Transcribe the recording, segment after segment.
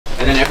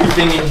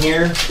everything in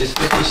here is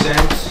 50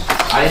 cents.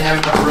 I didn't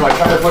have enough room. I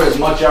tried to put as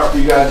much out for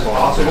you guys as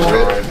possible.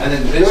 And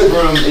then this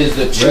room is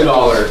the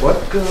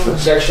 $2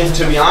 section.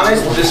 To be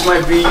honest, this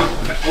might be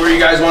where you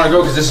guys want to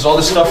go because this is all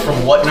the stuff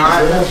from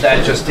Whatnot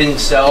that just didn't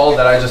sell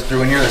that I just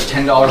threw in here. There's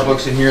 $10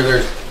 books in here.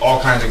 There's all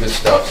kinds of good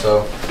stuff.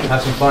 So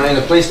have some fun. And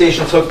the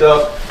PlayStation's hooked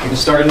up. You can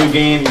start a new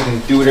game. You can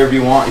do whatever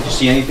you want. If you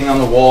see anything on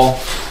the wall.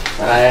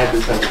 I had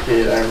this as a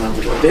kid, I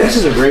remember that. This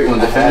is a great one.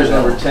 Defenders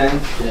number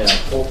 10. Yeah.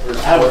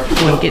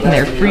 When getting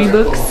their free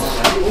books.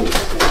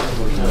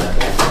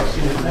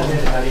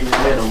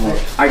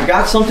 I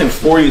got something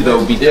for you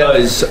though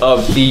because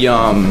of the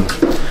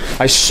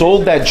I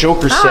sold that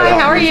Joker set. Hi,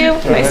 how are you?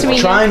 Nice to meet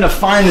you. Trying to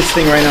find this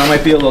thing right now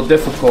might be a little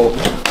difficult.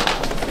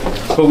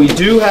 But we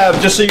do have,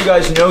 just so you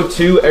guys know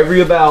too,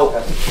 every about,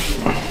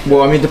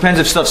 well, I mean, it depends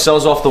if stuff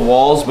sells off the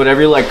walls, but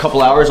every like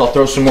couple hours I'll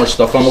throw some more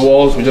stuff on the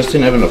walls. We just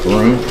didn't have enough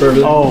room for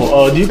everything.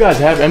 Oh, do you guys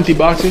have empty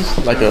boxes?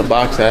 Like a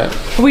box hat?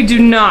 We do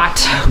not.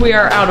 We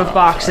are out of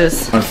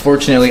boxes.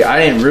 Unfortunately,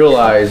 I didn't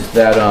realize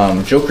that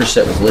Joker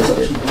set was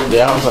listed.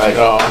 Yeah, I was like,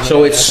 oh.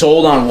 So it's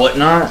sold on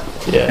Whatnot.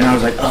 Yeah. And I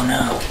was like, oh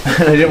no.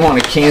 I didn't want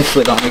to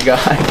cancel it on the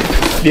guy.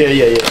 Yeah.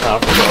 No,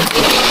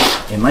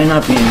 it might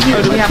not be in here.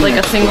 Oh, do we have like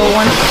a single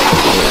one?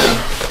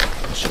 Yeah.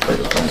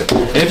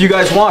 And if you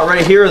guys want,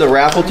 right here are the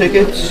raffle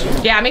tickets.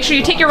 Yeah, make sure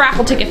you take your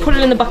raffle ticket, put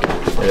it in the bucket.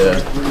 Yeah.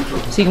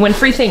 So you can win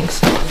free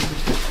things.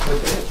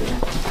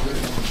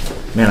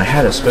 Man, I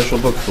had a special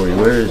book for you.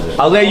 Where is it?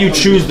 I'll let you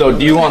choose though.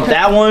 Do you want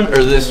that one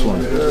or this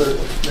one?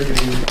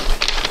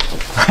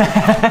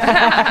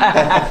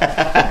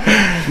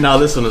 No,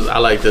 this one is, I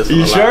like this one.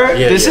 You sure?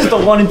 Yeah, this is the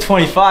 1 in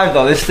 25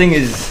 though. This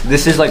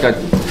is like a,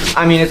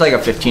 I mean, it's like a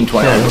 15,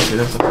 20.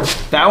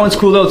 That one's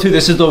cool though too.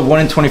 This is the 1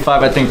 in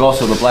 25, I think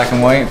also, the black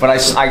and white. But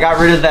I got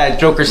rid of that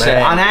Joker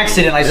set on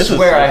accident. I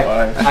swear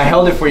I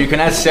held it for you. You can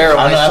ask Sarah.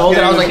 When I sold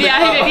it, I was like,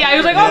 yeah, he did. Yeah, he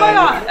was like, oh my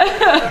god.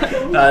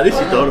 Nah, at least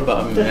you thought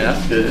about me, man.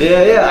 That's good.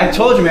 Yeah. I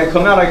told you, man.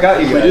 Come out. I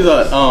got you guys.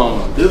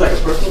 This is like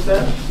a personal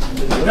set?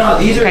 No,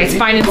 these are. Guys,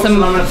 finding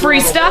some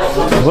free stuff.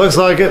 Looks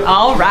like it.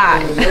 All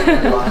right.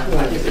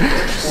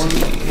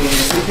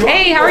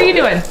 Hey, how are you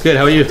doing? Good,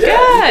 how are you?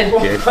 Good.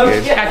 Good.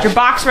 Got your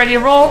box ready to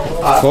roll?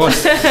 Of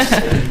course. Yeah,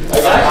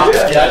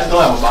 I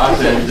still have a box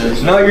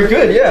set. No, you're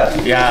good. Yeah.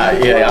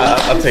 Yeah,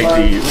 I'll take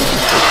these.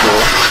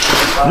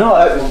 No,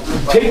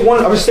 take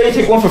one. I was saying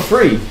take one for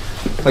free.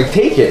 Like,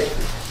 take it.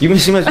 You can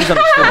see my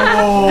misunderstood.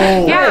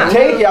 Oh, yeah.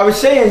 Take it. I was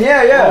saying,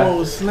 yeah.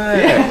 Oh, snap.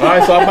 Yeah. All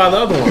right, so I'll buy the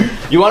other one.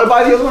 You want to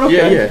buy the other one?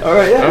 Okay. Yeah. All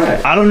right, yeah. All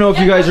right. I don't know if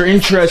you guys are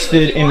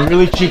interested in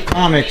really cheap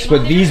comics,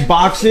 but these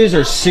boxes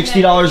are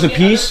 $60 a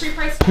piece,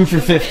 2 for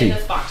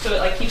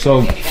 $50.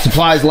 So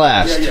supplies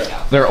last.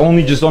 They're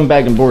only just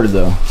unbagged and boarded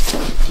though.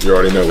 You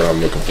already know what I'm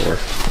looking for.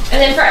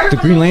 And then for everyone,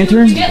 the Green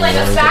Lantern? you get like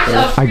a stack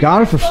of I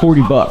got it for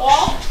 $40.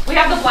 We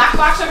have the black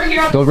box over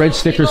here. The red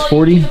sticker's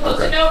 40?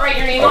 Post-it note, write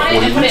your name on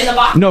it, and put it in the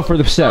box. No, for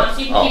the set.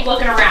 So you can keep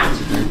looking around.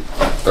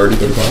 30,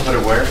 35? Put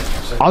it where?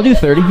 I'll do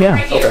 30, yeah.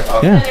 Right here.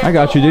 Yeah, I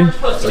got you, dude.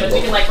 Post-it notes,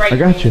 you can, like, write I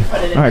your got name you. and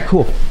put it in All right,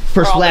 cool.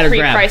 First ladder free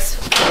grab. price.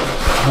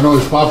 I know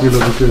it's popular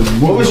because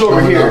What was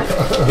over here?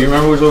 Do you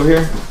remember what was over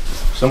here?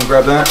 Someone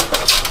grab that?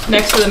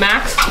 Next to the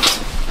Max?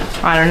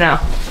 I don't know.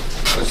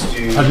 Let's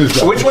do.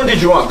 So which one did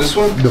you want? This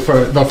one? The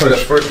first The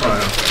first one.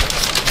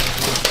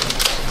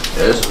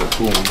 Yeah, this is a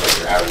cool one.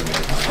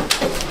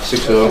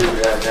 6-0.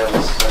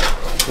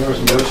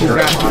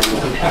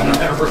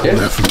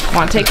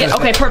 Want to take it?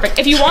 Okay, perfect.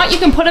 If you want, you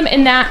can put them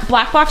in that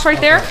black box right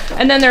there,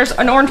 and then there's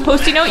an orange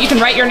Post-it note. You can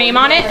write your name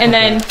on it, and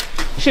then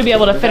should be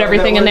able to fit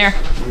everything in there.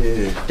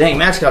 Yeah. Dang,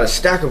 Matt's got a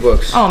stack of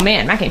books. Oh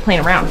man, Mac ain't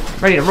playing around.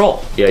 Ready to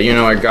roll. Yeah, you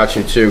know I got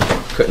you too.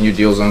 Cutting you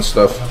deals on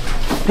stuff.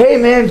 Hey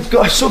man,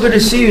 so good to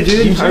see you,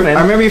 dude. I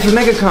remember you from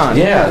MegaCon.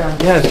 Yeah,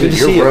 it's good to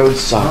see you. Your road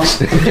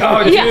sucks.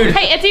 Oh, dude. Yeah,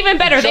 hey, it's even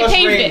better. They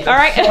paved it, all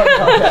right?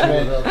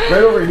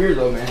 Right over here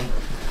though, man.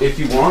 If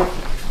you want.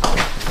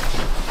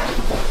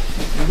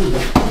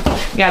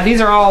 Yeah, these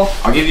are all.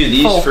 I'll give you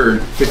these for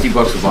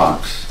 $50 a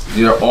box.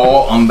 These are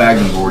all unbagged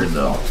and boarded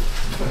though.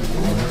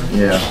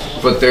 Yeah,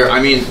 but they're,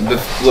 I mean,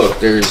 look,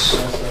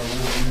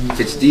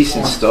 it's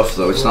decent stuff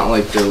though. It's not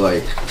like they're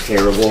like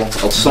terrible.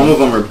 Some of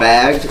them are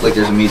bagged, like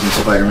there's Amazing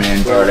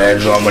Spider-Man. Alright,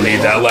 Angelo, I'm gonna need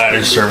that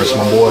ladder service,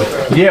 my boy.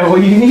 Yeah, what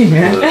do you need,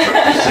 man? You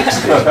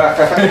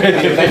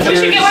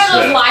should get one of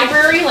those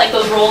library, like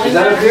those rolling. Is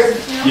that up here?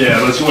 Yeah,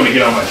 unless you want to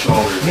get on my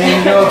shoulders. Man,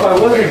 you know, if I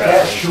wasn't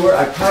that short,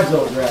 I'd probably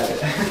go grab it.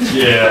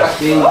 Yeah.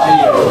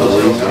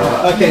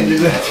 I can't do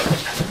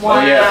that. Wow.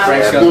 Oh yeah,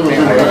 Frank's got the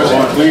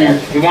thing.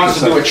 He wants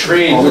to do a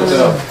trade with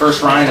the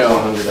first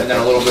Rhino and then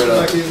a little bit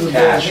of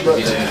cash. He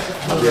doesn't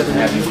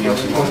have anything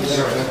else he wants.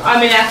 I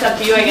mean, that's up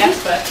to you, I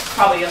guess, but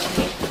probably up to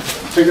me.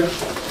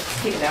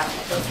 Take it out.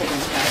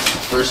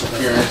 First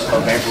appearance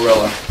of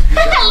Vampirella.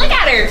 Look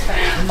at her.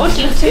 Oh,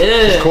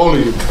 she's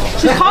Calling you.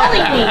 She's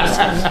calling me.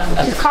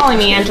 She's calling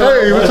me, Angela.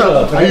 Hey, what's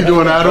up? How you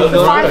doing, Adam?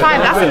 5'5".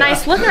 That's a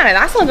nice look at it.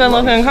 That's a good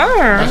looking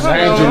car. That's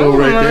Angelo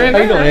right there. How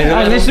you doing,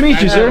 Angelo? Nice to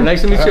meet you, sir.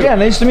 Nice to meet you. Yeah,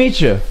 nice to meet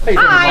you.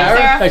 Hi,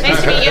 Sarah.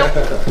 Nice to meet you.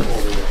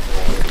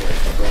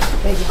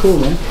 cool,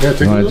 man. Yeah,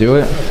 You want to do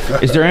it?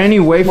 Is there any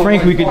way,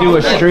 Frank, we could do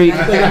a straight...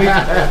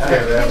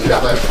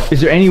 Is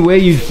there any way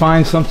you'd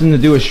find something to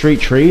do a straight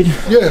trade?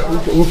 Yeah,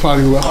 we'll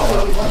probably will.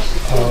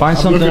 Find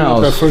something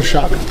else. That first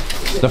shocker.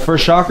 The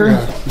first shocker?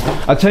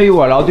 Yeah. I'll tell you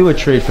what, I'll do a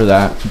trade for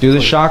that. Do the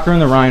shocker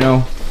and the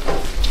rhino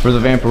for the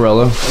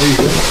Vampirello.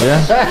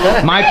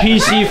 Yeah? My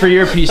PC for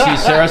your PC,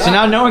 Sarah. So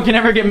now no one can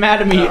ever get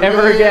mad at me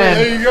ever again.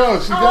 There you go.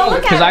 She got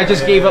it. Because I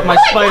just gave up my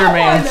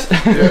Spider-Mans.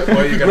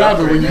 Well, you can grab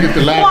it when you get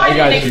the last. Well, I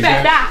didn't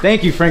expect that.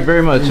 Thank you, Frank,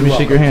 very much. Let me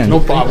shake your hand. No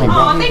problem.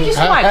 Oh, thank you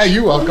so much. Hey,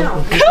 you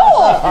welcome.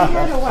 Cool.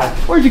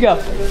 Where'd you go?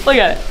 Look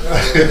at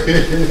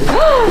it.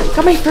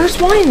 Got my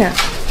first one in there.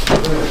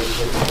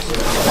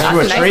 Do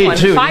a trade one.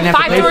 too. Five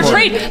to a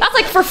trade. That's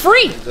like for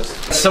free.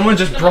 Someone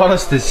just brought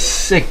us this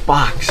sick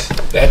box.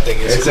 That thing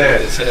is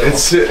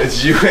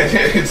it's you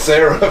and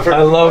Sarah.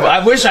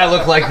 I wish I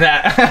looked like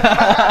that.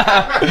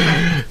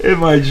 In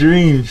my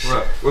dreams.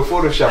 We'll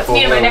Photoshop.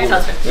 Me and my next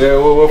husband. Yeah,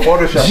 we'll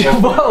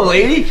Photoshop. Whoa,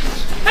 lady.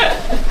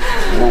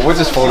 We'll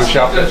just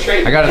Photoshop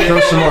it. I gotta throw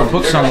some more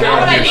books on the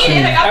wall here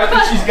soon. After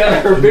she's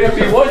got her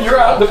Bambi one, you're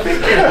out of the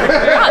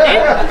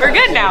picture. We're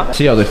good now.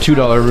 See how the $2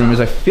 room is.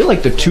 I feel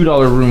like the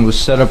 $2 room was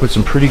set up with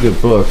some pretty good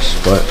books,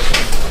 but...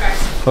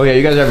 Oh yeah,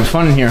 you guys are having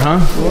fun in here, huh?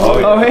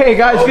 Oh hey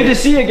guys, good to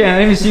see you again. I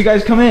didn't even see you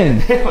guys come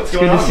in. It's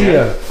good to see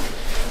you.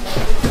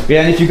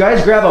 Yeah, and if you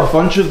guys grab a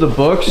bunch of the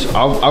books,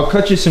 I'll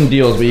cut you some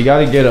deals, but you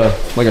gotta get a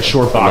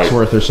short box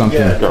worth or something.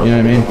 You know what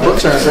I mean?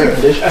 Books are in great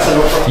condition.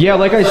 Yeah,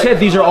 like I said,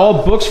 these are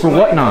all books for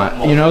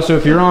Whatnot. You know, so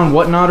if you're on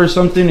Whatnot or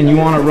something and you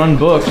want to run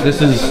books,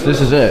 this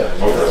is it.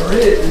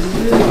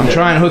 I'm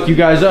trying to hook you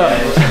guys up.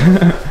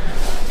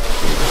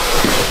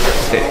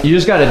 You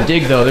just gotta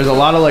dig though. There's a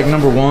lot of like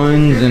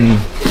 #1s and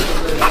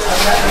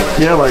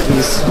Yeah, like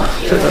these.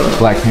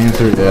 Black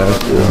Panther. Yeah.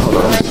 Hold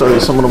on, I'll show you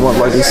some of the ones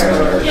like these.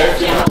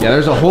 Yeah,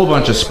 there's a whole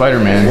bunch of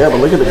Spider-Man. Yeah, but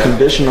look at the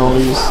condition on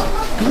these.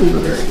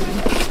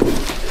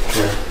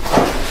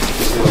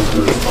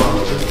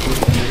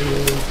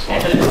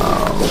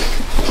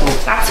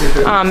 That's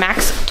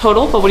max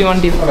total, but what do you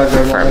want to do for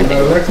everything?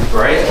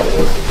 Right?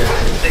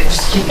 They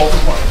just keep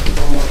multiplying.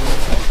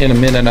 In a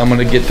minute, I'm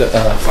gonna get the 5.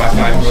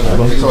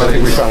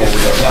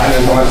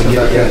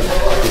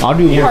 I'll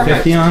do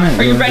 150 on it.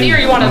 Are you ready, or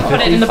you want to put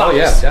it in the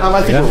box?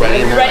 I think we're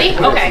ready. Ready?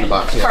 Okay.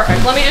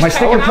 Perfect. Let me just My check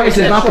sticker out price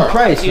is not the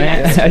price,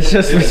 man. It's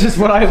just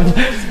what I...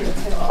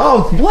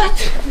 Oh, what?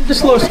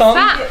 Just a little something.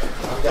 That.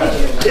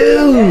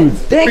 Dude,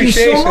 thank you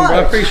so Appreciation, bro.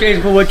 much.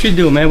 Appreciation for what you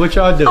do, man. What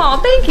y'all do.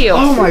 Oh, thank you.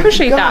 Oh my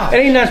Appreciate God. that. It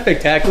ain't that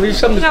spectacular. It's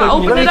something to No, put in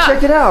open your... it up.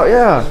 Check it out,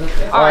 yeah.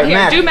 All right, here,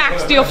 Max. do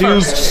max deal Do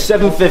first.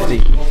 750.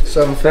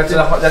 That's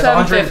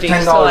 $750,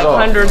 $110 so like off.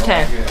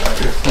 110. I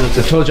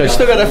told you.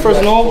 Still got that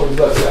first novel?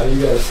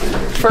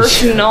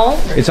 First null.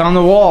 It's on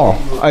the wall.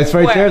 It's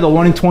right Where? there, the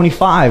 1 in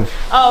 25.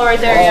 Oh, right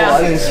there, yeah.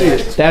 I didn't see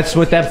it. That's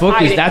what that book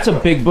is. That's a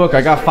big book.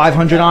 I got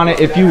 500 on it.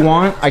 If you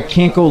want, I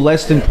can't go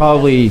less than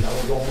probably...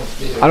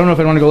 I don't know if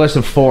I want to go less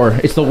than 4.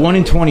 It's the 1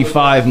 in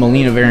 25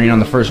 Molina variant on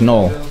the first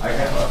null.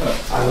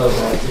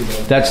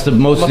 That's the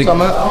most...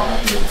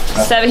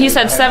 He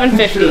said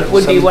 750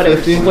 would be what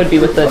it would be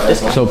with the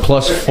discount. So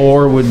plus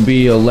 4 would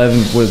be 11.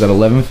 What is that?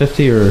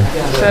 1150 or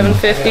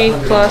 750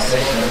 plus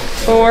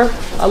 4,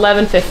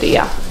 1150.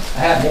 Yeah. I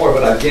had more,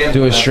 but I can't.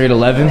 do a straight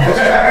 11?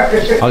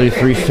 I'll do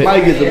 350.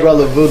 Might get the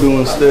brother Voodoo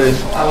instead.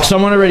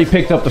 Someone already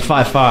picked up the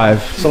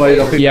 5.5. Somebody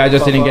don't pick Yeah, I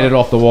just didn't get it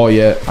off the wall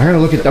yet. I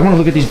want to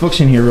look at these books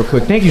in here real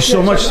quick. Thank you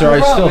so much, sir.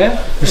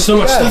 There's so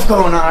much stuff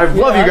going on. I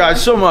love you guys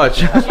so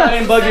much. I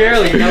didn't bug you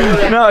earlier. You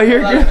know? No,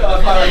 you're good.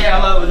 Yeah,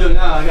 I'm about to do it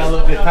now. I got a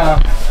little bit of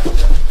time.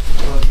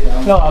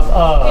 No,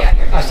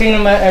 I seen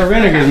him at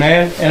Renegades,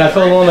 man, and I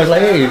told him, I was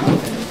like, hey,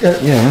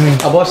 Yeah,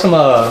 I bought some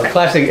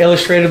classic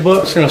illustrated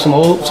books, you know, some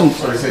old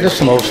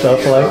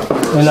stuff, like,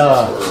 and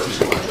I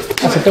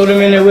said, throw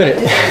them in there with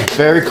it.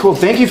 very cool.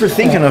 Thank you for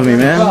thinking of me,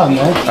 man. No problem,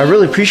 man. I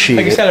really appreciate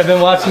Like I it. said, I've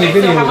been watching your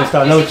videos and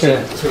stuff. No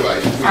chance. All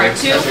right,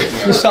 2.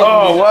 Just something.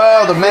 Oh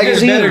wow, the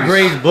It's a better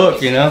magazine. grade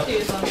book, you know.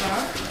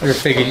 I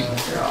just figured,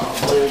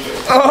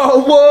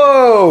 Oh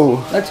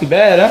whoa! not too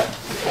bad, huh?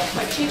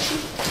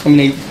 I mean,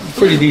 they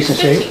pretty decent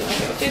shape.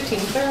 15,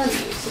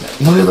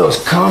 30. Look at those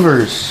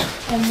covers.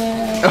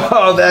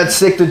 Oh, that's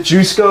sick. The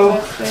Jusco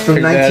from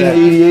Check that out.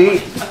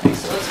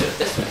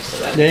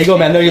 1988. There you go,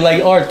 man. I know you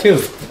like art too.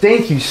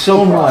 Thank you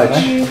so much.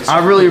 I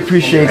really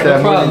appreciate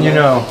that more than you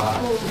know.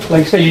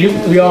 Like I said,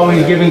 we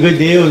always giving good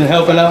deals and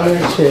helping out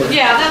and shit.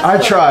 Yeah, that's. I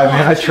tried,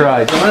 man. I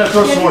tried. I'm gonna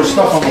throw some more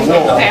stuff on the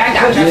wall. Okay, I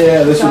got you.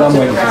 Yeah, that's what I'm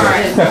waiting for. All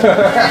right.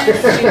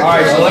 All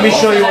right, so let me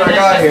show you what I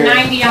got here.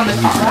 90 on the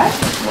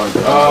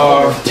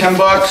car. $10.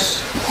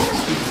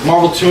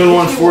 Marvel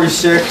 2-in-1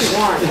 46.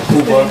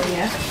 Cool book.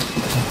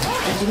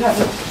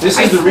 This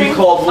is the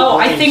recalled. Oh,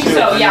 I think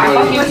so. Yeah, I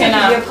thought you can.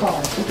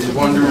 Is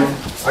wondering.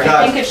 I I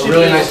got think it a should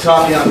really be nice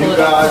copy on New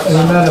Gods. As a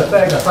matter of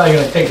fact, I'm probably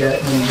gonna take that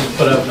and just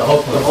put up the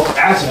whole one.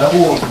 That's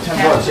cool.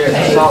 $10. Yeah,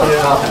 it's a solid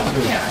copy.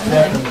 You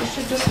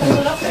should just hold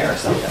it up there or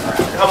something.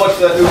 How much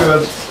for that New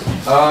Gods?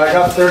 I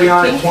got 30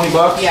 on it,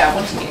 $20. Yeah,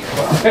 once you get your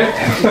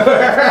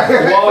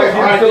Well, if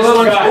you like this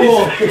one, guys.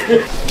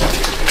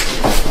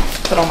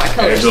 put all my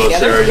colors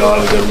together.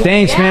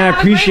 Thanks, man. I have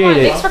a great appreciate one.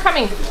 it. Thanks for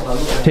coming.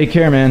 Take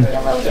care, man.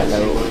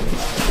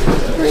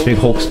 Big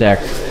Hulk stack.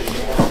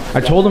 I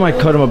told him I'd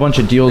cut him a bunch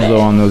of deals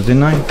though on those,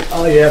 didn't I?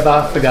 Oh yeah,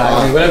 but I forgot.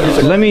 I mean, whatever you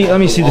said. Let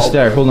me see the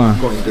stack. Hold on.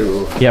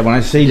 Do. Yeah, when I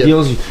say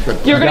deals,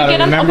 You're gonna get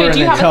them. remember Okay, do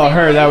you and have tell a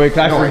her that way. 'Cause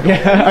I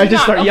forget. I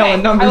just start yelling I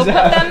will numbers put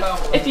out. them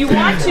if you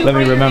want to. Let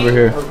me write your remember name.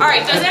 here. All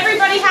right. Does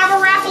everybody have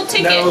a raffle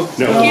ticket? No. If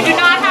you do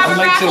not have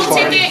a raffle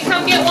ticket,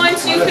 come get one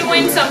so you can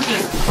win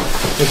something.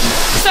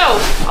 So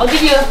I'll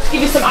give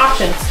you some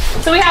options.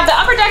 So we have the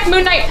Upper Deck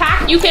Moon Night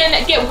pack. You can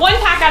get one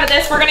pack out of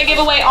this. We're gonna give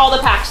away all the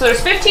packs. So there's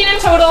 15 in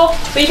total,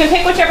 but you can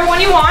pick whichever one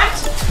you want.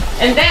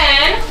 And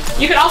then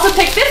you can also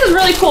pick, this is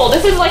really cool.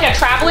 This is like a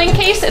traveling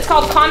case. It's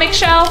called Comic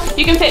Shell.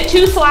 You can fit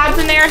 2 slabs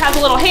in there. It has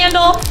a little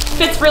handle.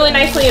 Fits really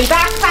nicely in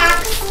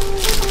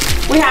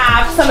backpacks. We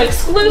have some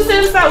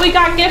exclusives that we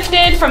got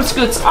gifted from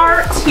Scoot's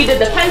Art. He did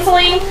the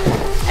penciling.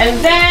 And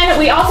then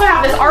we also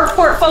have this art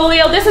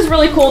portfolio. This is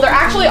really cool. They're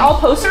actually all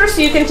posters,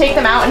 so you can take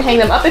them out and hang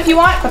them up if you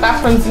want, but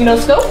that's from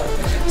Xenoscope.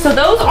 So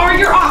those are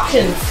your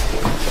options.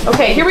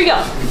 Okay, here we go.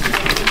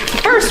 The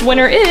first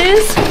winner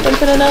is, dun,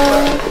 dun, dun,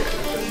 dun.